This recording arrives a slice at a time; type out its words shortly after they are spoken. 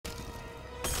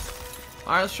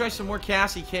Alright, let's try some more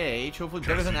Cassie Cage. Hopefully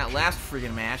better than that last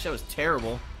friggin' match. That was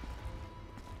terrible.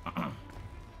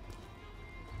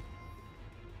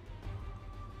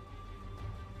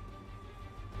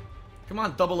 Come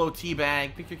on, double OT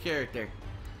bag. Pick your character.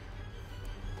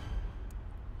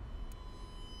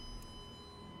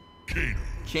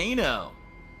 Kano.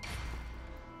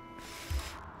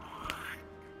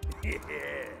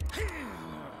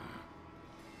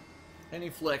 Any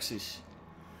flexes?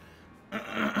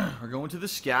 We're going to the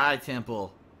Sky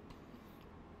Temple.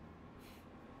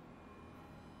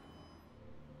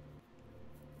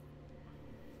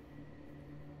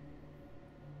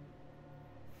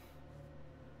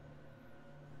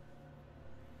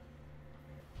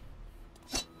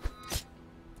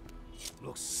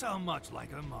 Looks so much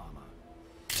like her mama.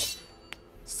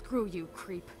 Screw you,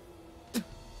 creep.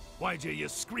 Why'd you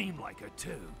scream like her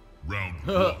too? Round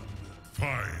 1.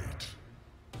 Fight.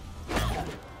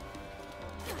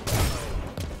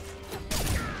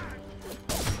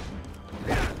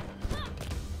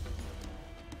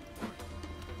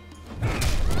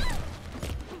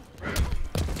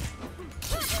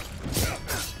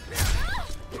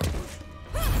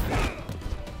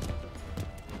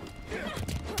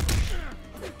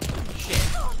 Shit.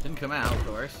 Didn't come out, of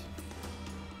course.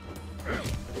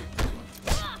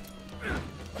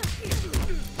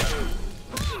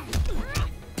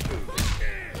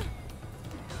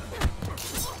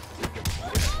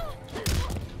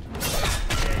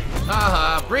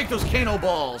 Haha, break those Kano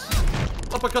balls.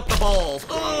 Uppercut the balls.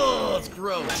 Oh, it's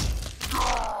gross.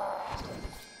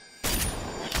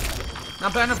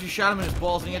 Not bad enough you shot him in his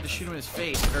balls and you had to shoot him in his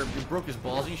face. Or you broke his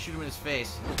balls and you shoot him in his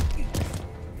face.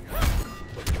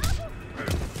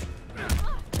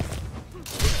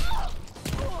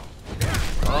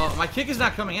 Oh, my kick is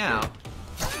not coming out.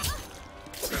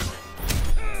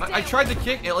 I tried to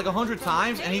kick it like 100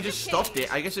 times and he just stuffed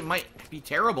it. I guess it might be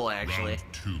terrible, actually.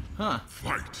 Round 2. Huh.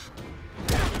 Fight.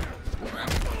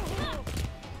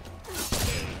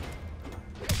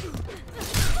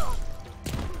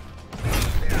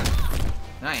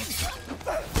 Nice.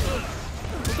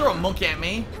 Don't throw a monk at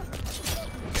me.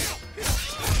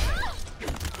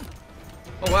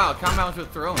 Oh wow, combat with a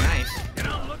throw, nice. You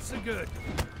don't look so good.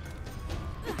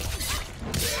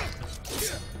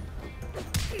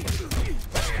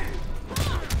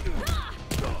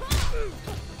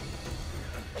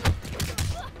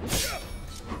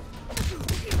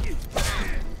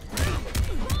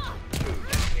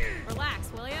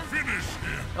 Relax, will ya?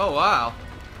 Oh wow.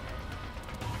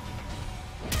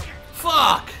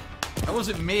 Fuck! I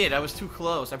wasn't mid, I was too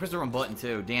close. I pressed the wrong button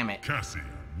too, damn it. Cassie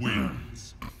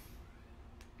wins.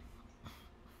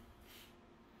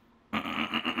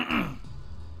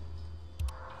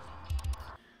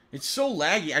 It's so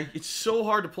laggy. It's so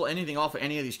hard to pull anything off of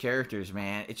any of these characters,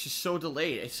 man. It's just so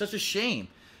delayed. It's such a shame.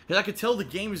 Because I could tell the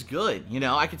game is good, you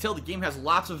know? I could tell the game has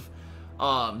lots of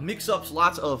mix-ups,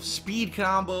 lots of speed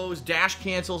combos, dash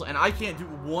cancels, and I can't do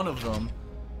one of them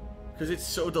because it's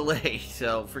so delayed.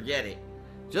 So, forget it.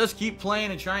 Just keep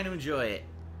playing and trying to enjoy it.